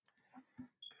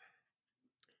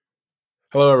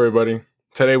Hello, everybody.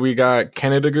 Today we got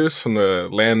Canada Goose from the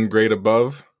land great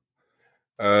above.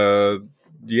 Uh,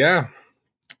 yeah.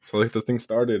 So let's get this thing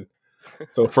started.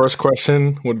 So first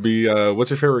question would be, what's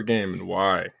your favorite game and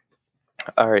why?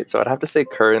 All right, so I'd have to say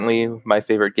currently my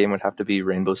favorite game would have to be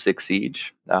Rainbow Six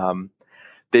Siege.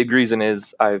 Big reason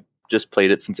is I've just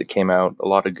played it since it came out. A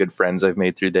lot of good friends I've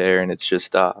made through there, and it's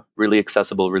just really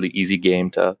accessible, really easy game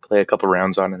to play a couple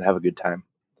rounds on and have a good time.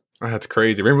 Oh, that's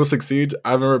crazy. Rainbow Six Siege.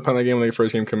 I remember playing that game when the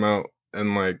first game came out,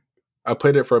 and I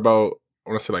played it for about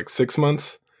I want to say 6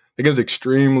 months. The game's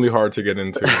extremely hard to get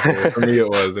into. Well, for me, it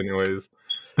was, anyways.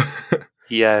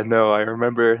 Yeah, no, I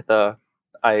remember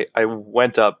I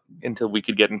went up until we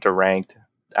could get into ranked,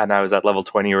 and I was at level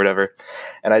 20 or whatever,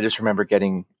 and I just remember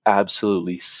getting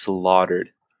absolutely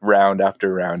slaughtered round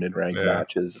after round in ranked Yeah.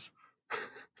 matches.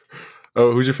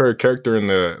 Oh, who's your favorite character in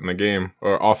the game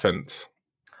or offense?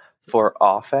 For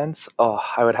offense,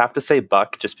 I would have to say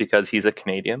Buck just because he's a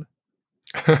Canadian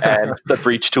and the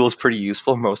breach tool is pretty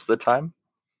useful most of the time.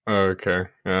 Okay,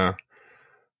 yeah.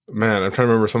 Man, I'm trying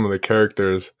to remember some of the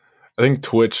characters. I think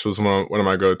Twitch was one of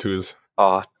my go-tos.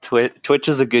 Twitch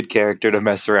is a good character to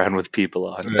mess around with people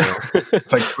on. Yeah.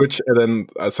 It's like Twitch, and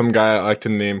then some guy I like to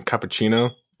name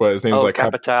Cappuccino, but his name's Oh, like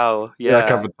Capital, yeah, yeah,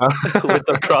 Capital. with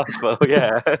the crossbow,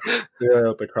 yeah. Yeah,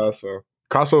 with the crossbow.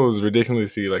 Crossbow was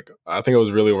ridiculously I think it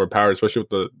was really overpowered, especially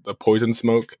with the poison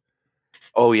smoke.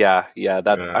 Oh yeah.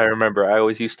 That Yeah, I remember. I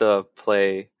always used to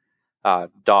play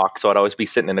Doc, so I'd always be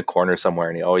sitting in a corner somewhere,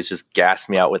 and he always just gassed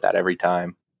me out with that every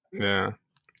time. yeah.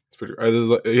 It's pretty.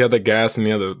 You had the gas and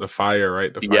you had the fire,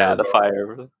 right? The Yeah, fire. the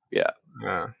fire. Yeah.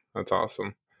 Yeah, that's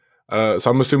awesome. So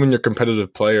I'm assuming you're a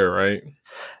competitive player, right?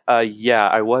 Yeah,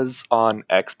 I was on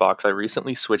Xbox. I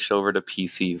recently switched over to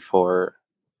PC for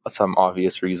some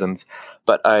obvious reasons,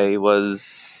 but I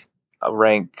was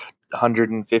rank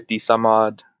 150 some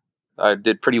odd. I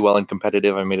did pretty well in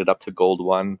competitive. I made it up to gold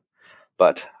one,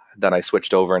 but then I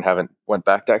switched over and haven't went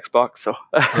back to Xbox. So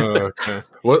Okay.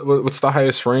 What's the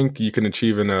highest rank you can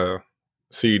achieve in a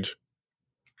siege?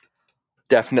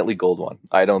 definitely gold one.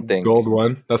 Gold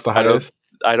one. That's the I don't highest.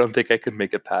 I don't think I could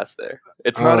make it past there.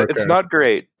 It's Okay. not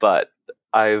great, but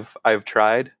I've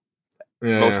tried.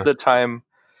 Yeah, Most yeah. of the time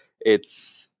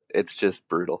it's just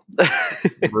brutal.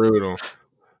 Brutal.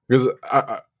 Because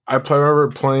I remember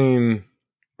playing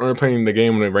the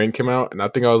game when the rank came out, and I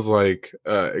think I was like,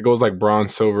 it goes like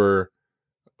bronze, silver.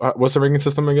 What's the ranking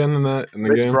system again in the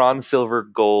It's game? bronze, silver,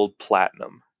 gold,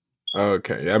 platinum.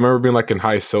 Okay, yeah, I remember being like in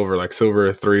high silver, like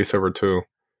silver three, silver two,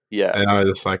 Yeah, and I was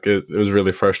just like, it was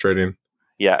really frustrating.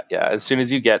 yeah. As soon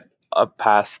as you get up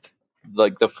past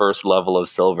like the first level of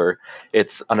silver,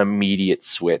 it's an immediate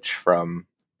switch from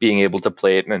being able to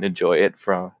play it and enjoy it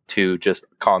from to just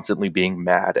constantly being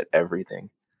mad at everything.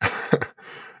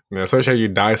 Yeah, especially how you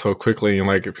die so quickly and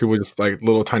like people just like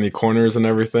little tiny corners and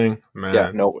everything. Yeah,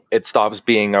 Man, no, it stops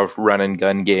being a run and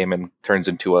gun game and turns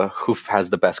into a who has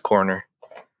the best corner.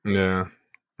 yeah.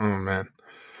 Oh man.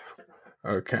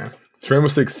 Okay. Rainbow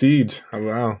Six Siege. Oh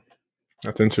wow,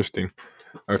 that's interesting.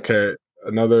 Okay,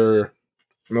 another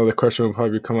question would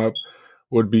probably come up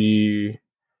would be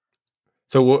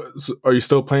are you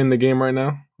still playing the game right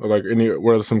now? Or like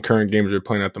what are some current games you're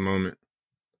playing at the moment?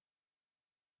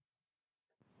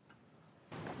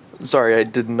 Sorry, I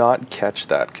did not catch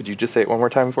that. Could you just say it one more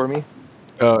time for me?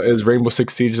 Is Rainbow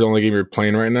Six Siege the only game you're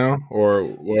playing right now, or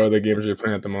what other games you're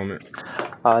playing at the moment?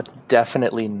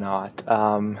 Definitely not.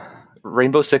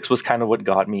 Rainbow Six was kind of what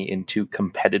got me into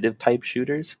competitive type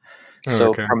shooters. Oh, So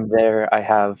okay. from there, I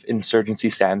have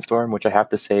Insurgency Sandstorm, which I have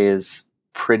to say is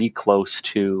pretty close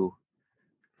to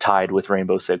tied with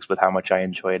Rainbow Six with how much I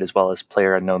enjoy it, as well as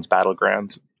Player Unknown's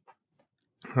Battlegrounds.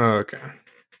 Oh, okay.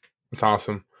 That's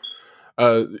awesome.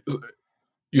 Uh,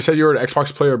 you said you were an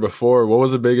Xbox player before. What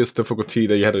was the biggest difficulty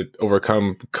that you had to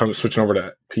overcome switching over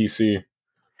to PC?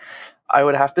 I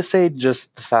would have to say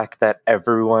just the fact that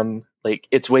everyone, like,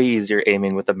 it's way easier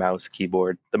aiming with a mouse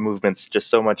keyboard. The movement's just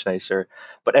so much nicer,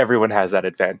 but everyone has that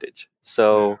advantage. Yeah.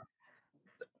 So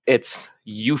it's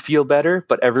you feel better,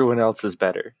 but everyone else is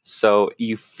better. So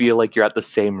you feel like you're at the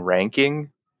same ranking,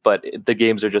 but the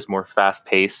games are just more fast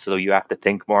paced. So you have to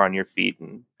think more on your feet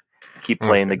and keep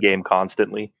playing the Okay. game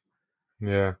constantly.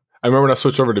 Yeah. I remember when I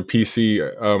switched over to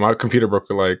PC. My computer broke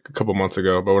like a couple months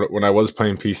ago, but when I was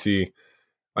playing PC,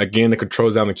 like getting the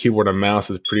controls down the keyboard and mouse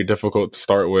is pretty difficult to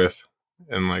start with,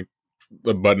 and like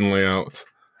the button layouts.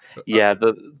 Yeah,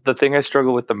 the thing I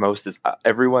struggle with the most is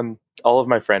all of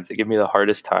my friends, they give me the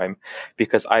hardest time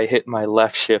because I hit my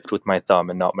left shift with my thumb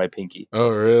and not my pinky. Oh,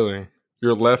 really?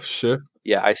 Your left shift?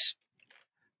 Yeah,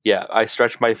 I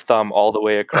stretch my thumb all the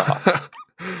way across.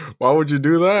 Why would you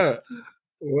do that?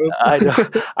 What?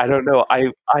 I don't know.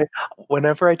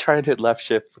 Whenever I try and hit left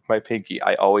shift with my pinky,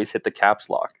 I always hit the caps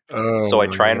lock. Oh So I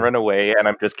my try and god. run away, and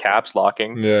I'm just caps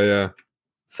locking. Yeah, yeah.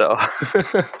 So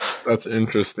That's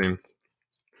interesting.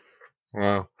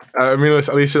 Wow. I mean,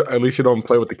 at least you don't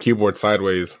play with the keyboard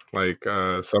sideways like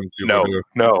some people no, do.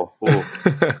 no. Ooh.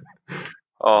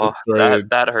 Oh, That's right.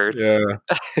 that hurts. Yeah,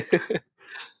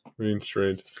 being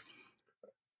straight.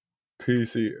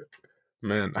 PC.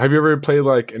 Man, have you ever played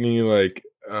like any like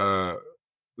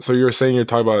so you were saying you're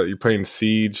talking about you playing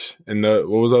Siege and the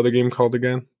what was the other game called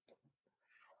again?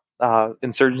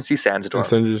 Insurgency Sandstorm.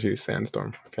 Insurgency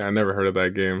Sandstorm. Okay, I never heard of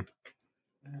that game.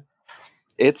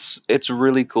 It's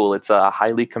really cool. It's a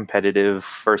highly competitive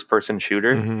first person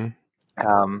shooter. Mm-hmm.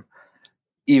 Um,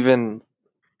 even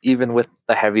even with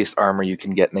the heaviest armor you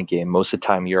can get in a game, most of the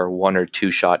time you're a 1 or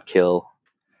 2 shot kill.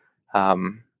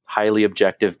 Highly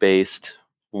objective based,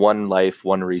 1 life,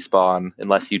 1 respawn,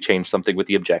 unless you change something with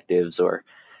the objectives, or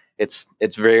it's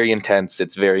very intense.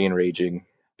 It's very enraging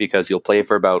because you'll play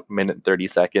for about a minute 30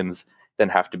 seconds, then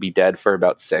have to be dead for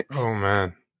about 6. Oh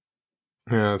man.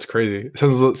 Yeah, that's crazy. It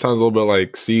sounds a little bit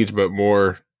like Siege, but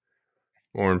more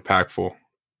impactful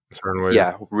in certain ways.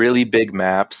 Yeah, really big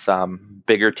maps,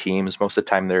 bigger teams. Most of the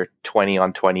time they're 20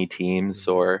 on 20 teams,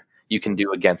 or you can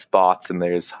do against bots, and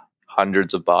there's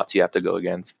hundreds of bots you have to go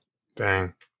against.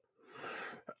 Dang.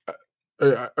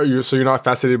 Are you so you're not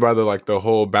fascinated by the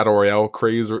whole battle royale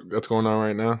craze that's going on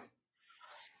right now?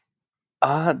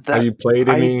 Have That you played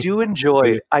any?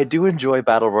 I do enjoy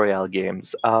battle royale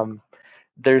games.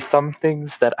 There's some things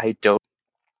that I don't.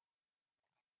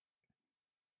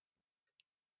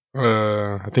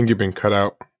 I think you've been cut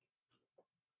out.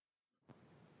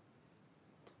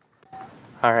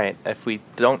 All right, if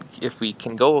we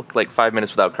can go like 5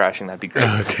 minutes without crashing, that'd be great.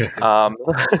 Okay.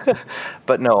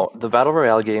 But no, the battle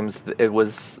royale games. It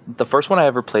was the first one I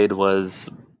ever played was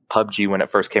PUBG when it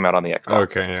first came out on the Xbox.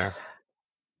 Okay. Yeah.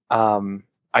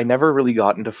 I never really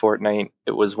got into Fortnite.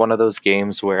 It was one of those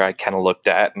games where I kind of looked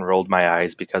at and rolled my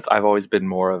eyes because I've always been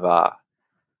more of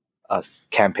a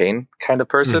campaign kind of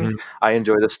person. Mm-hmm. I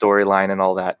enjoy the storyline and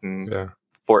all that, and Yeah.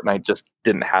 Fortnite just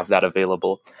didn't have that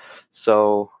available.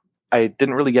 So I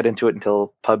didn't really get into it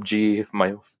until PUBG.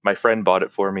 My friend bought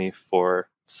it for me for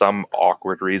some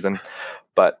awkward reason,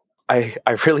 but I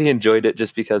really enjoyed it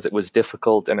just because it was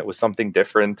difficult and it was something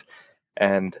different,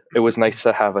 and it was nice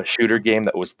to have a shooter game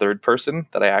that was third person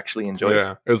that I actually enjoyed.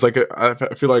 Yeah. It was like I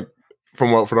feel like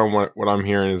from what I'm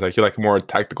hearing is like you like more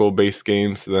tactical based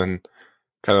games than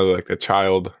kind of like a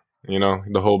child. You know,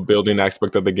 the whole building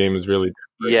aspect of the game is really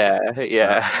Yeah,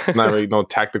 yeah. not really no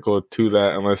tactical to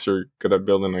that unless you're good at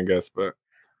building, I guess. But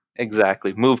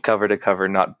Exactly. Move cover to cover,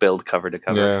 not build cover to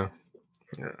cover.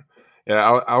 yeah, yeah,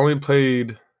 yeah. I only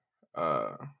played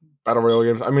uh, battle royale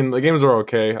games. I mean, the games are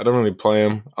okay. I don't really play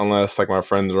them unless like my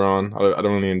friends are on. I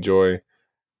don't really enjoy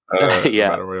Yeah.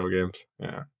 battle royale games.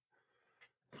 Yeah.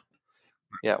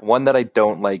 Yeah, one that I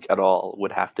don't like at all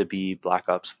would have to be Black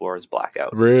Ops 4's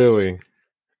Blackout. Really?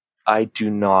 I do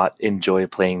not enjoy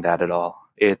playing that at all.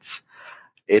 It's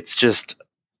just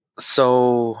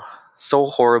so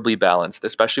horribly balanced,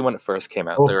 especially when it first came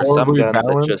out. Oh, There were some horribly guns that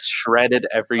balanced. just shredded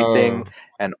everything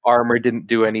and armor didn't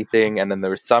do anything, and then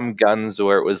there were some guns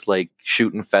where it was like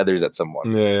shooting feathers at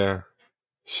someone. Yeah.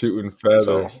 Shooting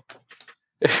So feathers.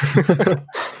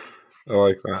 I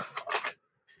like that.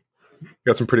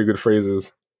 Got some pretty good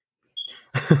phrases.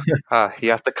 you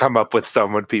have to come up with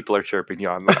some when people are chirping you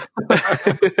on that.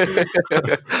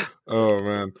 Oh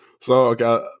man. So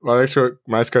okay, my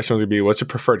next question would be, what's your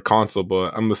preferred console?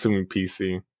 But I'm assuming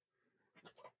PC.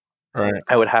 All right.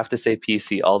 I would have to say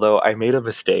PC, although I made a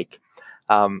mistake.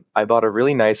 I bought a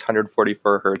really nice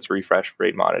 144 hertz refresh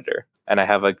rate monitor, and I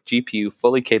have a GPU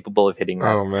fully capable of hitting that.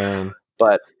 Oh man.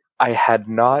 But I had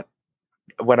not,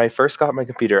 when I first got my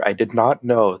computer, I did not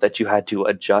know that you had to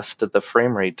adjust the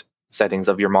frame rate settings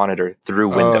of your monitor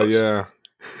through Windows. Oh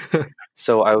yeah.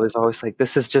 So I was always like,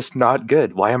 this is just not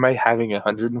good. Why am I having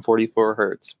 144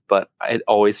 hertz? But it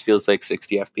always feels like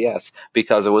 60 FPS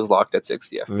because it was locked at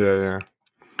 60 FPS. Yeah.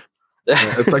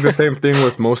 Yeah, it's like the same thing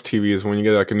with most TVs. When you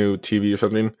get like a new TV or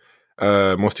something,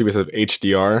 most TVs have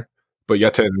HDR, but you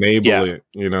have to enable it.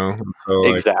 You know, so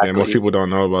like, Exactly. most people don't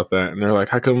know about that, and they're like,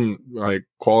 "How come like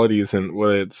quality isn't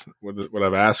what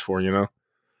I've asked for?" You know?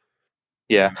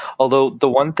 Yeah. Although the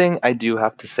one thing I do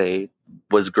have to say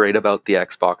was great about the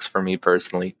Xbox for me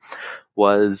personally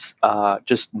was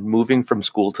just moving from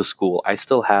school to school. I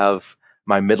still have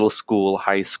my middle school,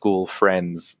 high school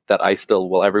friends that I still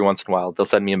will every once in a while they'll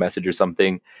send me a message or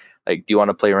something like, "Do you want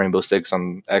to play Rainbow Six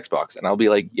on Xbox?" And I'll be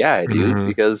like, "Yeah, I do," Mhm.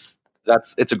 because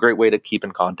it's a great way to keep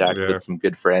in contact Yeah. with some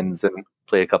good friends and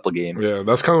play a couple games. Yeah, that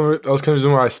was kind of the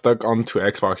reason why I stuck onto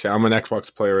Xbox. Yeah, I'm an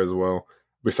Xbox player as well,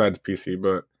 besides PC.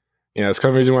 But yeah, it's kind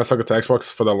of the reason why I stuck to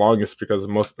Xbox for the longest, because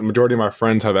the majority of my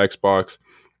friends have Xbox.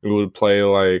 We would play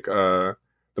like the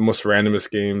most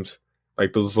randomest games,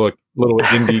 like those like little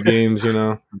indie games, you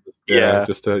know. Yeah, Yeah,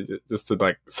 just to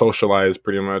like socialize,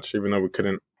 pretty much, even though we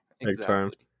couldn't make time.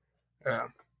 exactly. Yeah.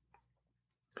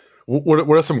 What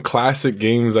are some classic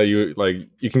games that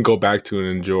you can go back to and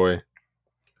enjoy?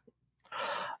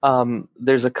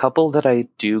 There's a couple that I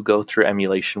do go through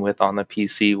emulation with on the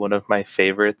PC. One of my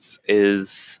favorites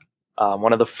is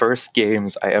one of the first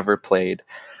games I ever played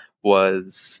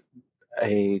was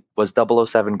was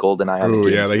 007 GoldenEye on the Oh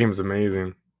yeah, that GameCube. game's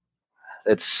amazing.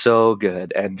 It's so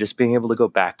good, and just being able to go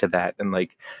back to that and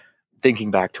like thinking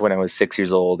back to when I was 6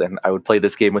 years old, and I would play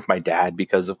this game with my dad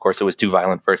because, of course, it was too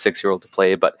violent for a 6-year-old to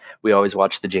play. But we always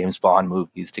watched the James Bond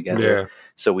movies together, Yeah.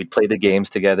 so we'd play the games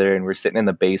together, and we're sitting in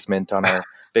the basement on our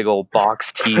big old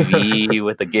box TV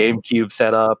with the GameCube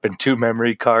set up and 2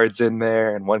 memory cards in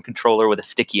there and one controller with a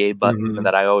sticky A button Mhm.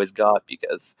 that I always got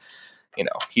because,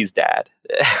 he's dad.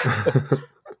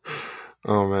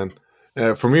 Oh man,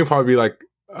 yeah, for me it'd probably be like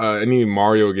any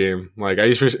Mario game. Like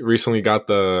I just recently got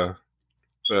the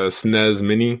SNES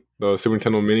Mini, the Super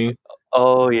Nintendo Mini,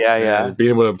 Oh yeah, yeah, and being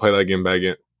able to play that game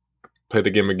play the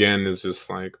game again is just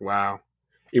like wow.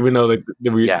 Even though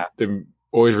yeah, they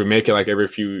always remake it like every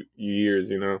few years,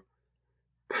 you know.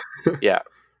 yeah.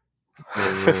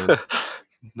 Oh man,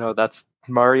 No, that's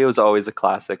Mario's always a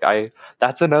classic.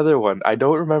 That's another one. I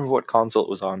don't remember what console it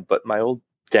was on, but my old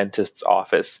dentist's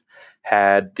office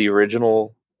had the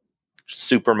original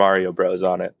Super Mario Bros.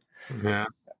 On it. yeah.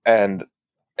 And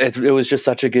it was just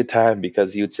such a good time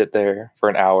because you would sit there for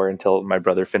an hour until my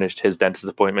brother finished his dentist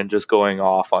appointment just going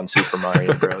off on Super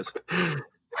Mario Bros.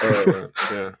 Yeah.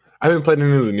 I haven't played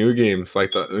any of the new games.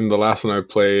 Like the last one I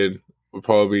played would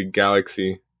probably be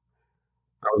Galaxy.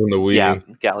 I was on the Yeah,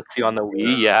 Wii. Galaxy on the Yeah.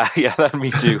 Wii. Yeah, yeah, that me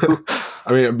too.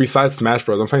 I mean, besides Smash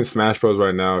Bros, I'm playing Smash Bros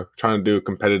right now, trying to do it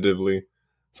competitively.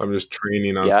 So I'm just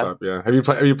training Yeah, nonstop. Yeah. Have you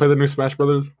played the new Smash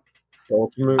Brothers? The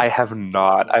Ultimate? I have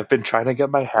not. I've been trying to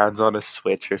get my hands on a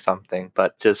Switch or something,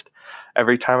 but just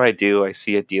every time I do, I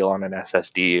see a deal on an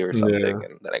SSD or something, Yeah.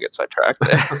 and then I get sidetracked.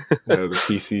 Yeah, the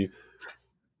PC.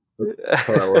 That's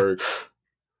how that works.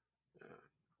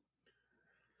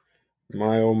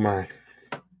 My oh my.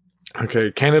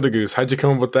 Okay, Canada Goose. How'd you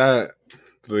come up with that?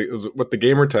 With the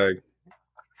gamer tag.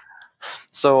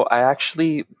 So I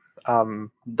actually,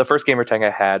 the first gamer tag I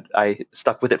had, I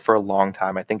stuck with it for a long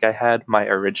time. I think I had my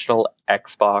original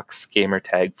Xbox gamer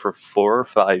tag for 4 or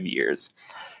 5 years,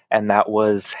 and that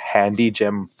was Handy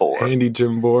Gem 4. Handy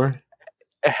Jim Boy.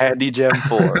 Handy Gem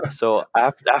 4. So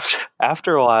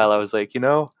after a while, I was like,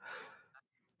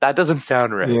 that doesn't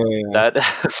sound right. Yeah. That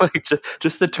like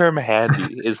just the term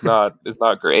handy is not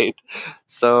great.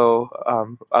 So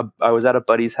I was at a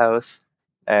buddy's house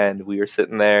and we were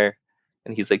sitting there,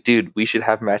 and he's like, "Dude, we should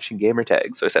have matching gamer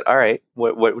tags." So I said, "All right,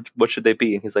 what should they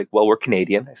be?" And he's like, "Well, we're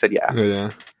Canadian." I said, "Yeah,"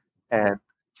 Yeah.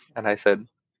 and I said,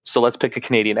 "So let's pick a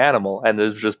Canadian animal and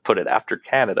then just put it after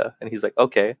Canada." And he's like,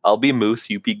 "Okay, I'll be moose,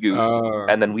 you be goose," Uh,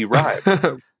 and then we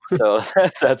rhyme. So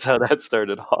that's how that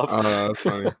started off. that's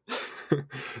funny.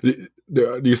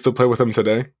 Do you still play with them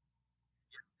today?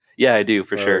 Yeah, I do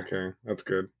for sure. Okay, that's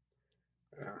good.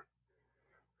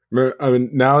 Yeah. I mean,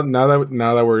 now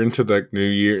that we're into the new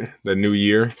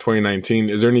year, 2019,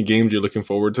 is there any games you're looking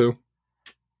forward to?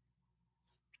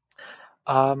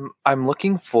 I'm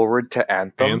looking forward to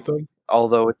Anthem, Anthem?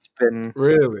 although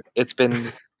Really? it's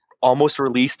been almost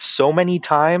released so many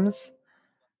times,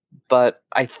 but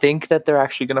I think that they're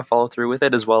actually going to follow through with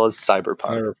it as well as Cyberpunk.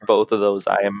 Cyberpunk. Both of those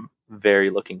I am very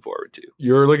looking forward to.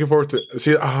 You're looking forward to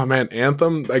see? Oh man,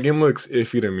 Anthem. That game looks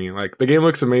iffy to me. Like the game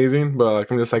looks amazing, but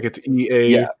like I'm just like it's Yeah,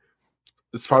 EA.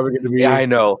 It's probably going to yeah, be I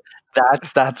know.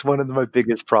 That's one of my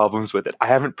biggest problems with it. I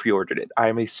haven't pre-ordered it.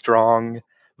 I'm a strong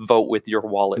vote with your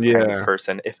wallet kind of yeah.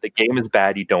 person. If the game is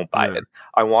bad, you don't buy Yeah. it.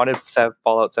 I wanted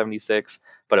Fallout 76,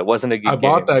 but it wasn't a I good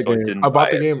bought game, that so I game. I didn't buy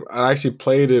bought the it. game. I actually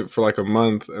played it for like a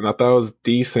month, and I thought it was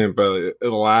decent, but it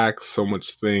lacks so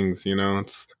much things. You know,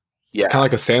 it's kind of Yeah.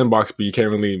 like a sandbox, but you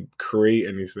can't really create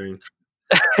anything.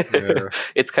 Yeah,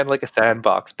 It's kind of like a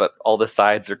sandbox, but all the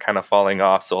sides are kind of falling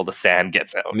off, so all the sand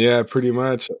gets out. yeah, pretty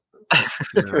much.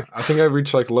 Yeah, I think I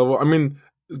reached like level. I mean,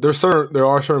 there are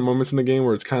certain moments in the game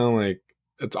where it's kind of like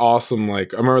it's awesome.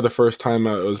 Like I remember the first time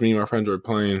it was me and my friends were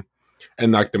playing,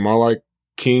 and like the Marlock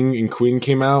King and Queen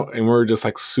came out, and we were just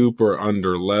like super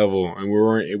under level, and we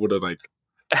weren't able to like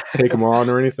take them on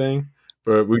or anything.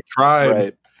 But we tried,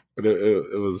 Right. but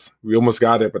it was we almost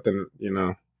got it, but then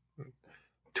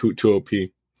too OP.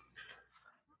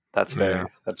 That's fair. Yeah.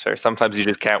 That's fair. Sometimes you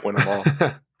just can't win them all.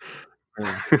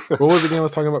 What was the game I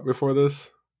was talking about before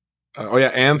this? Oh yeah,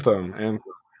 Anthem.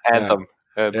 Anthem.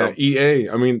 Yeah, EA.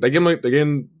 I mean, the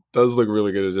game does look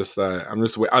really good. It's just that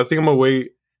I think I'm gonna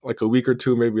wait like a week or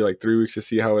two, maybe like 3 weeks to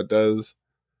see how it does.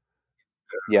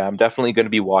 Yeah, I'm definitely going to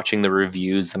be watching the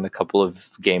reviews and a couple of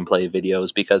gameplay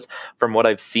videos because from what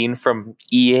I've seen from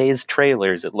EA's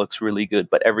trailers, it looks really good.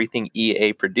 But everything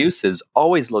EA produces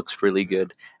always looks really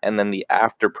good, and then the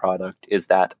after product is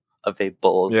that of a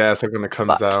bull's. Yeah, it's like when it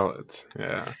comes butt. out. It's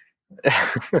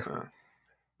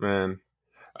man.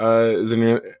 Is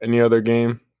there any other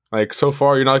game like so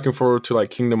far? You're not looking forward to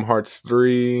like Kingdom Hearts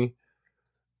 3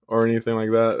 or anything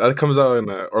like that? That comes out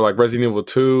or like Resident Evil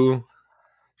 2.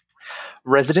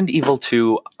 Resident Evil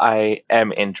 2, I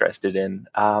am interested in.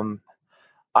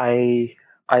 I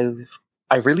I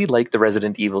I really liked the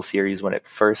Resident Evil series when it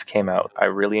first came out. I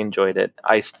really enjoyed it.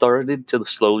 I started to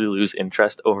slowly lose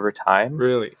interest over time.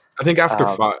 Really? I think after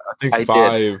Um, 5, I think I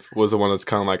did. 5 was the one that's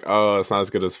kind of like, oh, it's not as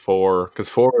good as 4 because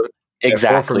 4 for me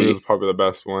Exactly. was probably the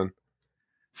best one.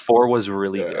 4 was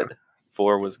really Yeah. good.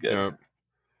 4 was good. Yeah.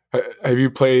 Have you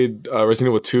played Resident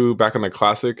Evil 2 back on the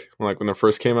classic, when it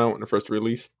first came out, when it first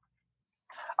released?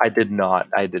 I did not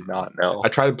know. I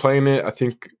tried playing it, I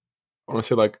think, I want to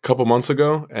say like a couple months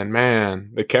ago, and man,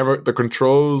 the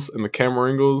controls and the camera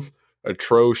angles,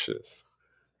 atrocious.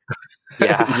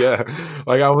 Yeah. Yeah.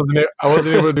 Like I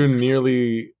wasn't able to do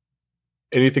nearly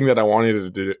anything that I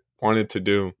wanted to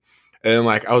do. And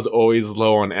like I was always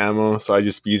low on ammo, so I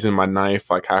just be using my knife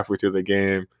like halfway through the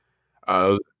game.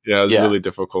 It was really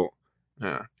difficult.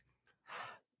 Yeah.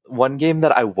 One game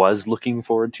that I was looking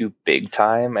forward to big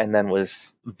time and then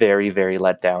was very, very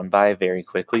let down by very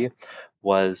quickly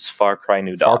was Far Cry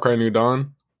New Dawn. Far Cry New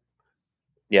Dawn?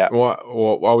 Yeah. Why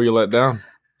were you let down?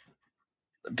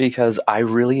 Because I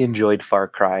really enjoyed Far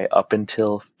Cry up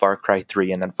until Far Cry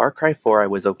 3, and then Far Cry 4 I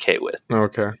was okay with.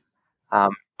 Okay.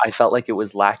 I felt like it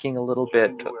was lacking a little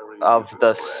bit of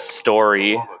the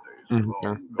story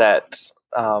that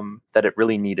it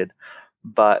really needed.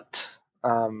 But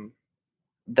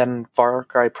then Far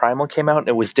Cry Primal came out, and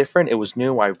it was different. It was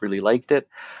new. I really liked it.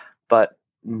 But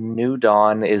New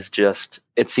Dawn is just,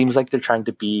 it seems like they're trying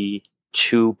to be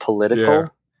too political. Yeah.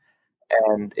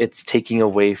 And it's taking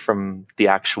away from the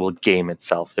actual game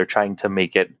itself. They're trying to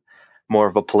make it more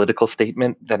of a political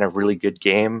statement than a really good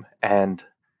game. And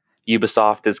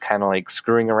Ubisoft is kind of like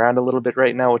screwing around a little bit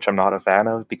right now, which I'm not a fan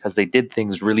of because they did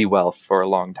things really well for a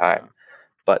long time.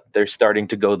 But they're starting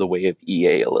to go the way of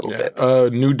EA a little bit.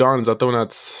 New Dawn, is that the one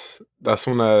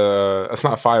that's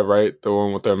not 5, right? The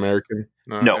one with the American?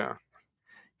 No.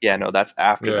 Yeah, no, that's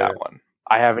after that one.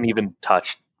 I haven't even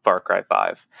touched Far Cry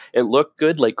 5. It looked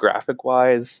good, like graphic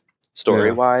wise,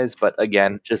 story wise, but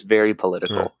again, just very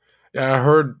political. Yeah, I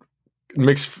heard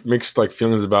mixed like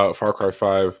feelings about Far Cry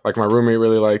 5. Like my roommate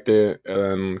really liked it,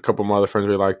 and a couple of my other friends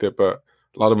really liked it, but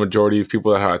a lot of majority of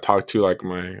people that I talked to, like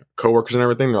my coworkers and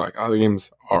everything, they're like, "Oh, the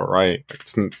game's all right. Like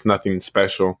it's nothing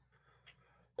special."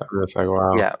 I'm just like,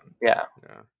 wow. Yeah.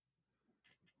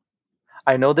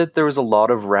 I know that there was a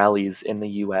lot of rallies in the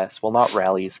US. Well, not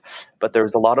rallies, but there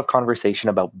was a lot of conversation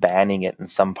about banning it in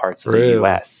some parts of the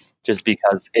US just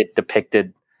because it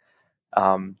depicted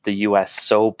the US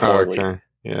so poorly. Oh, okay.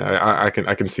 Yeah, I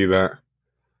can see that.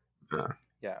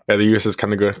 Yeah, the US is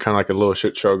kind of like a little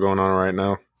shit show going on right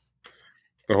now.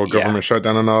 The whole government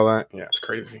shutdown and all that. Yeah, it's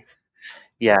crazy.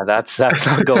 Yeah, that's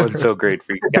not going so great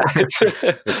for you guys.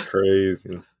 It's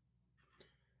crazy.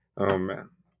 Oh man.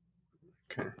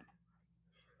 Okay.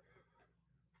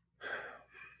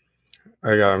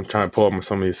 I'm trying to pull up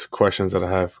some of these questions that I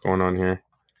have going on here.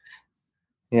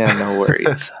 Yeah, no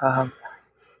worries.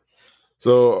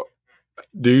 So,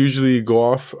 do you usually go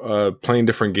off playing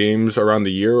different games around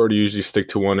the year, or do you usually stick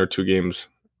to 1 or 2 games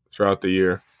throughout the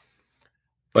year?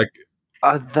 Like,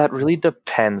 that really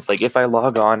depends. Like, if I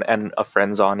log on and a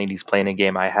friend's on and he's playing a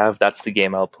game I have, that's the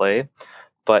game I'll play.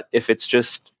 But if it's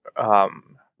just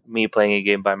me playing a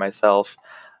game by myself,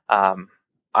 I'll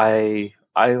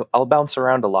bounce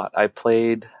around a lot. I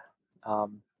played A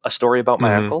Story About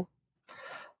My Uncle.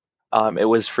 It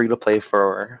was free to play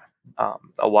for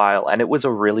a while, and it was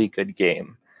a really good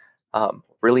game.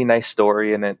 Really nice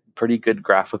story in it, pretty good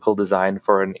graphical design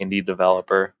for an indie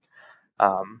developer.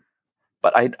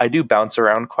 But I do bounce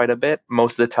around quite a bit.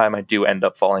 Most of the time, I do end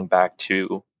up falling back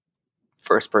to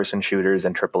first-person shooters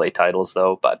and AAA titles,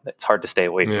 though. But it's hard to stay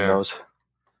away from those.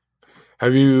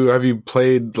 Have you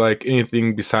played like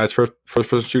anything besides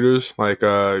first-person shooters? Like,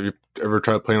 have you ever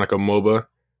tried playing like a MOBA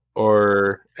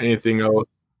or anything else?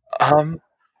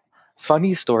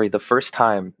 funny story. The first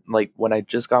time, like when I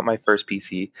just got my first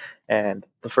PC, and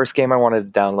the first game I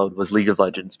wanted to download was League of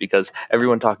Legends because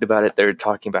everyone talked about it. They're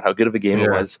talking about how good of a game it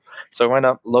Yeah. was. So I went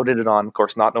up, loaded it on, of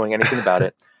course, not knowing anything about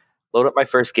it. Load up my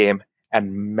first game,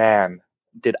 and man,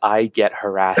 did I get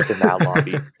harassed in that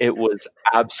lobby. It was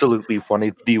absolutely one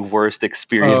of the worst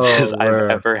experiences Oh I've man.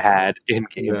 ever had in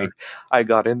Yeah. gaming. I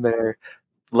got in there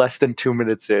less than 2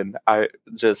 minutes in, I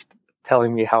just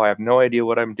telling me how I have no idea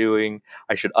what I'm doing.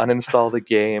 I should uninstall the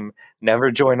game,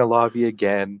 never join a lobby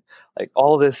again, like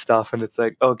all this stuff. And it's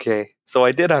like, okay, so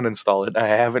I did uninstall it. I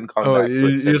haven't gone Oh, back to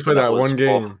it you just since, played and that that was one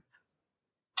game.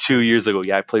 2 years ago.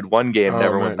 Yeah, I played one game, Oh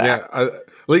never went man, back. yeah.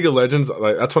 League of Legends,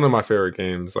 like that's one of my favorite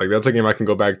games. Like that's a game I can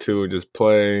go back to and just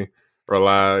play,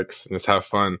 relax, and just have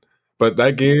fun. But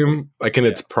that game, like in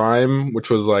Yeah, its prime, which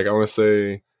was like I want to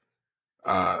say,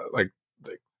 like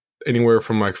anywhere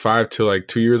from like 5 to like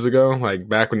 2 years ago, like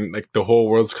back when like the whole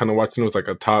world's kind of watching, it was like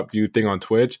a top view thing on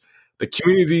Twitch. The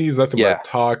community is nothing yeah, but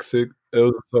toxic. It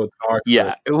was so toxic.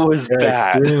 yeah. It was Yeah,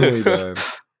 bad. extremely bad.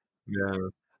 Yeah,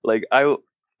 Like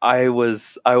I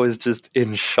was just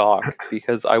in shock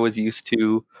because I was used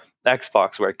to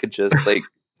Xbox where I could just like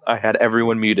I had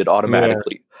everyone muted yeah,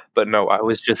 automatically. But no, I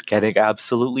was just getting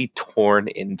absolutely torn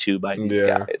into by these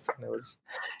yeah, guys. And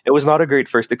it was not a great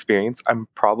first experience. I'm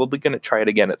probably gonna try it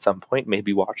again at some point,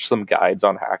 maybe watch some guides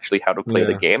on actually how to play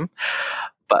the yeah. game.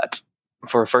 But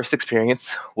for a first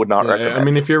experience, would not Yeah, I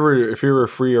mean, recommend. if you ever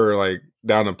free or like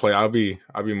down to play, I'll be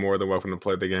more than welcome to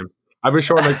play the game. I've been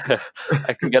showing like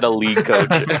I can get a league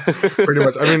coach. pretty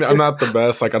much. I mean, I'm not the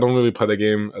best. Like, I don't really play the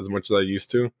game as much as I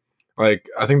used to. Like,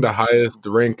 I think the highest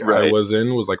rank I Right. was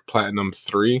in was like Platinum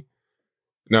 3.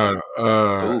 No, it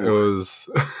Ooh. was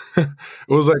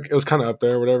it was kind of up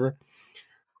there, or whatever.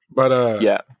 But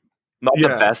Yeah. Not the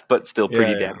yeah, best, but still yeah,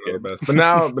 pretty yeah, damn not the good. best. But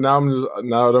now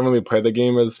now I don't really play the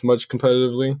game as much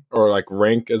competitively or like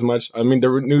rank as much. I mean, the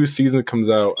new season comes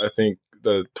out, I think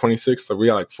the 26th. So we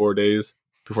got like 4 days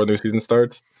before the new season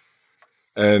starts.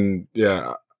 And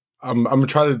yeah, I'm gonna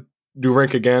try to do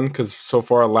rank again because so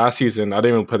far last season I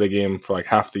didn't even play the game for like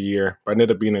half the year. But I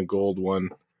ended up being a gold 1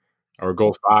 or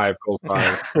gold 5, gold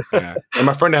 5. Yeah, and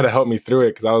my friend had to help me through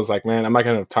it because I was like, man, I'm not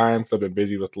gonna have time because I've been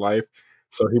busy with life.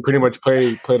 So he pretty much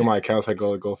played on my account. So I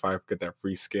go to gold 5, get that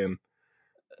free skin.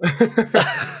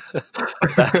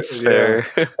 That's Yeah. fair.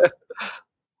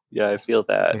 Yeah, I feel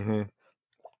that. Hmm.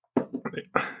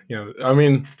 Yeah. I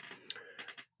mean,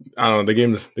 I don't know. The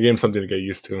game's something to get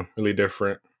used to. Really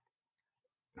different.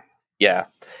 Yeah.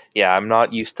 Yeah, I'm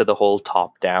not used to the whole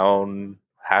top down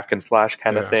hack and slash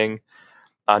kind of Yeah. thing.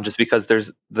 Just because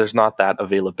there's not that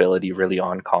availability really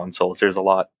on consoles. There's a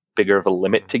lot bigger of a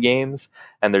limit to games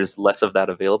and there's less of that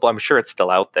available. I'm sure it's still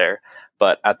out there,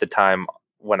 but at the time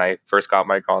when I first got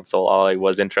my console, all I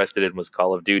was interested in was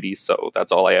Call of Duty, so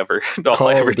that's all I ever all I Call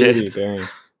ever of Duty, did. dang.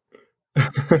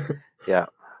 Yeah.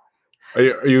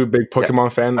 Are you a big Yeah.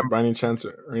 Pokemon fan I'm by any chance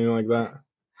or anything like that?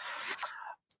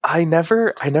 I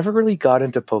never really got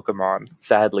into Pokemon,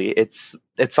 sadly. It's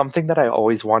something that I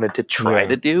always wanted to try Yeah.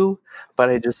 to do,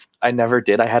 but I never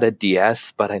did. I had a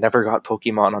DS, but I never got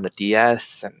Pokemon on the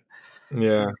DS, and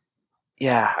Yeah.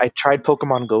 yeah, I tried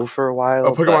Pokemon Go for a Oh,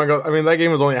 while, but Pokemon Go. I mean, that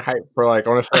game was only hype for like I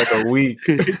want to say like a week.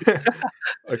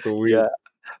 Like a week. yeah,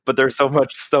 but there's so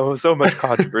much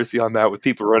controversy on that with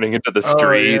people running into the Oh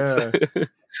streets. yeah.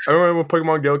 I remember when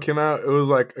Pokemon Go came out, it was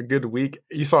like a good week.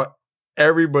 You saw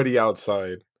everybody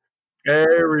outside. Yeah,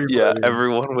 Everybody.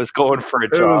 everyone was going for a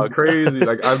It was jog. crazy.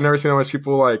 Like I've never seen that much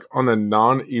people like on the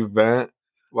non-event,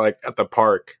 like at the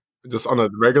park, just on a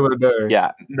regular day.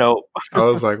 Yeah, no, I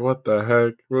was like, "What the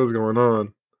heck? What was going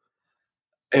on?"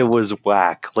 it was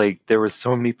whack. Like there was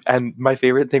so many, and my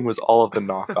favorite thing was all of the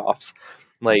knockoffs,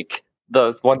 like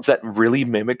the ones that really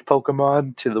mimicked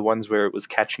Pokemon to the ones where it was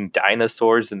catching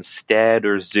dinosaurs instead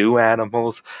or zoo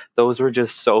animals. Those were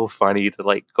just so funny to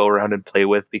like go around and play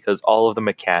with because all of the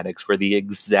mechanics were the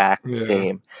exact Yeah,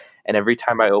 same, and every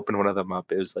time I opened one of them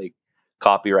up, it was like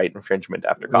copyright infringement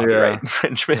after copyright yeah,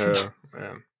 infringement. yeah,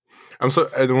 man. I'm so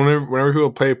and whenever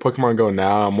people play Pokemon Go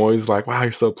now, I'm always like, "Wow,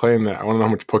 you're still playing that." I want to know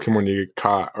how much Pokemon you get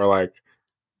caught, or like,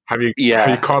 have you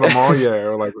Yeah, caught them all yet,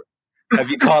 or like, have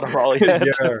you caught them all yet?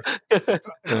 yeah,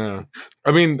 yeah.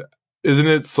 I mean, isn't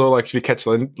it so like if you catch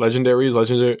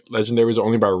legendaries are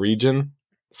only by region,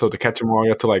 so to catch them all, you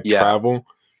have to like Yeah, travel.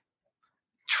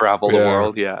 travel the Yeah,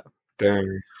 world. Yeah.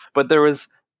 dang. But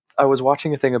I was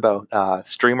watching a thing about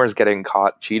streamers getting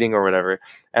caught cheating or whatever,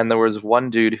 and there was one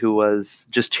dude who was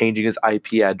just changing his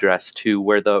IP address to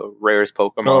where the rarest Oh,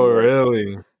 Pokemon was.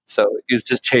 really? So he was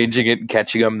just changing it and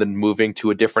catching him, then moving to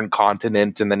a different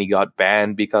continent, and then he got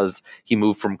banned because he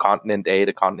moved from continent A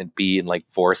to continent B in like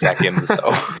 4 seconds.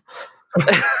 So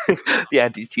the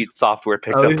anti-cheat software At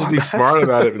picked up least on be that. smart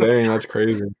about it. Dang, that's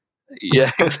crazy. Yeah,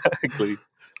 exactly.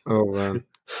 Oh man.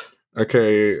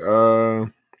 Okay.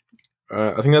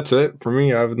 I think that's it for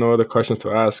me. I have no other questions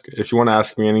to ask. If you want to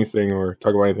ask me anything or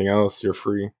talk about anything else, you're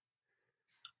free.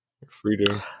 You're free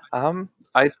to.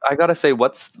 I gotta say,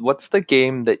 what's the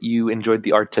game that you enjoyed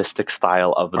the artistic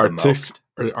style of the most?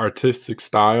 Artistic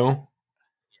style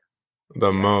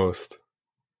the Yeah. most.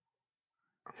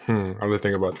 I have to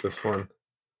think about this one.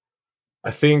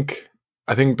 I think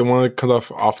the one that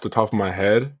comes off the top of my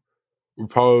head would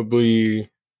probably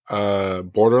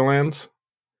Borderlands.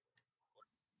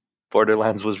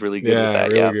 Borderlands was really good with Yeah,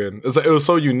 that. really Yeah. good. It was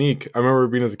so unique. I remember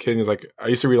being as a kid. And it's like I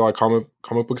used to read a lot of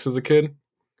comic books as a kid,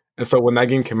 and so when that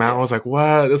game came out, I was like,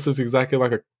 "What? This is exactly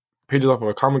like a pages off of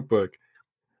a comic book."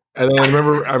 And then I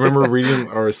remember reading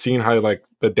or seeing how like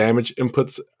the damage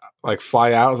inputs like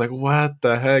fly out. I was like, "What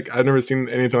the heck? I've never seen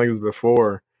anything like this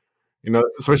before." You know,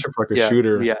 especially for like a Yeah.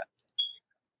 shooter. Yeah.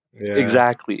 Yeah,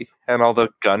 Exactly. And all the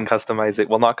gun customization,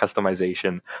 well, not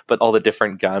customization, but all the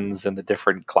different guns and the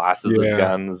different classes of yeah,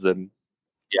 guns. And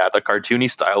yeah, the cartoony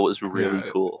style was really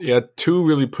yeah, cool. yeah. Two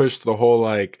really pushed the whole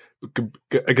like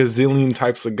a gazillion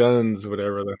types of guns,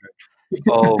 whatever.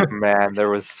 Oh man, there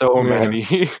was so Yeah,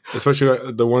 many.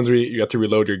 especially the ones where you have to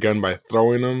reload your gun by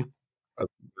throwing them.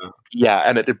 Yeah,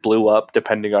 and it blew up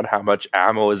depending on how much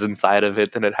ammo was inside of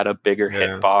it, then it had a bigger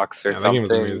Yeah, hitbox or yeah, that game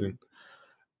was something. amazing.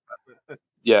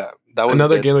 Yeah, that was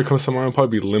Another good. game that comes to mind would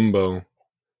probably be Limbo,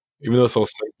 even though it's so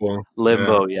simple. Yeah,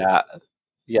 Limbo, yeah.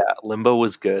 Yeah, Limbo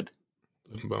was good.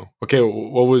 Limbo. Okay,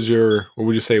 what would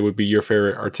you say would be your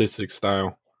favorite artistic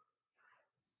style?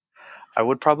 I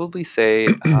would probably say,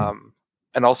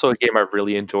 and also a game I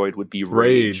really enjoyed would be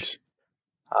Rage. Rage.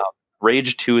 Um,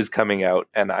 Rage 2 is coming out,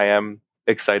 and I am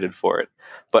excited for it.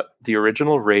 But the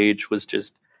original Rage was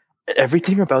just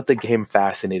everything about the game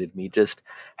fascinated me. Just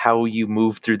how you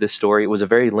move through the story. It was a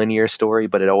very linear story,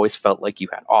 but it always felt like you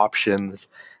had options,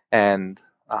 and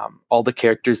all the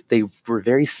characters, they were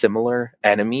very similar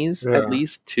enemies, at Yeah,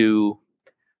 least to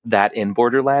that in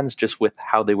Borderlands, just with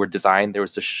how they were designed. There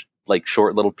was like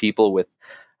short little people with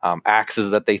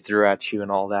axes that they threw at you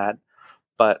and all that.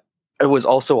 But it was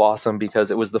also awesome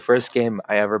because it was the first game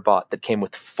I ever bought that came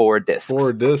with 4 discs.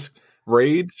 4 disc.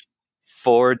 Rage.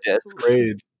 4 discs.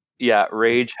 Rage. Yeah,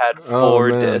 Rage had Oh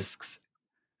four man. discs.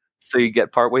 So you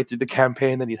get partway through the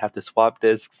campaign, then you'd have to swap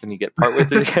discs, and you get partway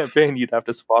through the campaign, you'd have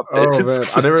to swap Oh man,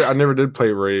 discs. I never did play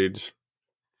Rage.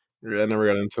 Yeah, I never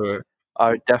got into it.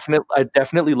 I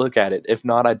definitely look at it. If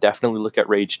not, I definitely look at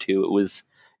Rage 2.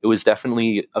 It was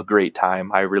definitely a great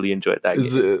time. I really enjoyed that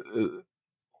Is game. it?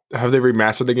 Have they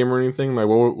remastered the game or anything? Like,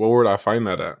 what would I find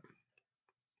that at?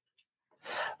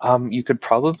 You could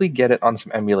probably get it on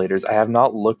some emulators. I have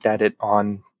not looked at it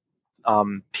on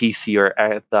PC or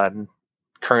at the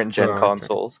current gen Oh, okay.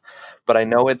 consoles, but I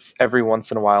know it's every once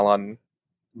in a while on.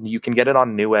 You can get it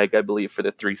on Newegg, I believe, for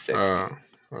the 360.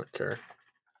 Okay.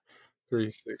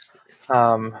 360.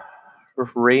 Um,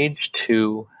 Rage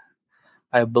 2,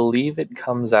 I believe it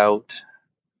comes out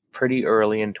pretty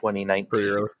early in Pretty 2019.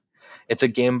 early. It's a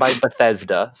game by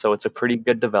Bethesda, so it's a pretty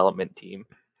good development team.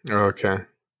 Okay.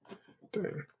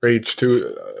 Dang. Rage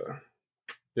 2.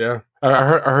 Yeah, I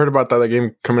heard about that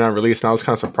game coming out release, and I was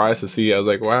kind of surprised to see. I was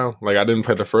like, wow, like I didn't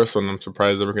play the first one. I'm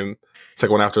surprised the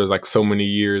second one after like so many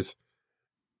years,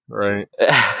 right?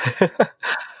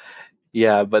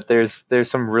 Yeah, but there's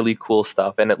some really cool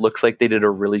stuff, and it looks like they did a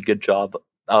really good job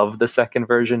of the second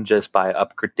version just by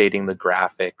updating the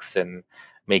graphics and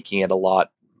making it a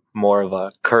lot more of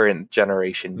a current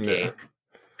generation Yeah. game.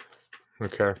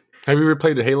 Okay. Have you ever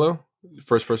played Halo,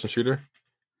 first person shooter?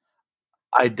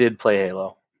 I did play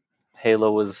Halo.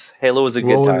 Halo was a What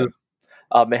good was it?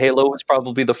 time. Halo was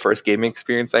probably the first gaming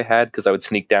experience I had because I would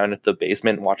sneak down into the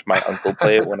basement and watch my uncle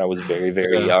play it when I was very,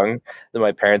 very Yeah. young. Then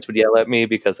my parents would yell at me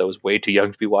because I was way too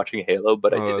young to be watching Halo,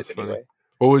 but I Oh, did it that's funny. anyway.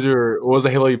 What was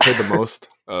the Halo you played the most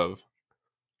of?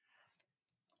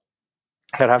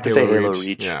 I'd have to Halo say Halo Reach.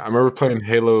 Reach. Yeah, I remember playing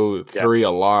Halo Yeah, 3 a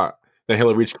lot. Then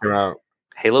Halo Reach came out.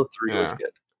 Halo 3 was Yeah.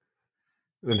 good.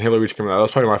 Then Halo Reach came out. That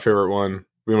was probably my favorite one.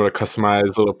 Being able to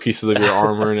customize little pieces of your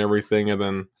armor and everything, and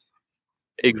then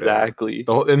yeah, Exactly.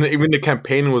 and even the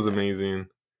campaign was amazing.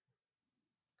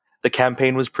 The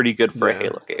campaign was pretty good for a Yeah,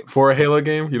 Halo game. for a Halo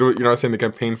game, you're not saying the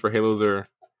campaign for Halos are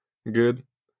good.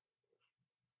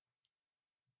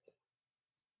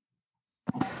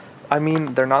 I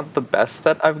mean, they're not the best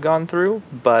that I've gone through,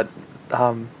 but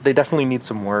they definitely need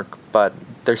some work, but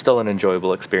they're still an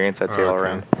enjoyable experience, I'd say, all Okay,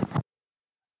 around.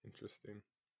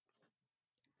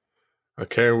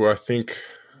 Okay, well, I think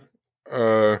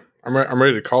I'm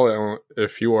ready to call it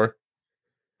if you are.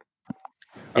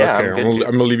 Yeah, Okay, I'm good too.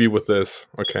 I'm gonna leave you with this.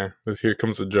 Okay, here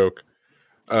comes the joke.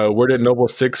 Where did Noble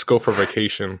Six go for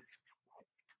vacation?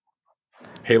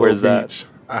 Halo Where's that? Beach.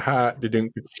 Aha!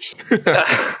 Didn't.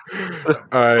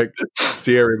 All right.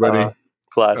 See you, everybody.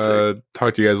 Classic.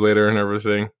 Talk to you guys later and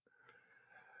everything.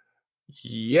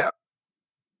 Yeah.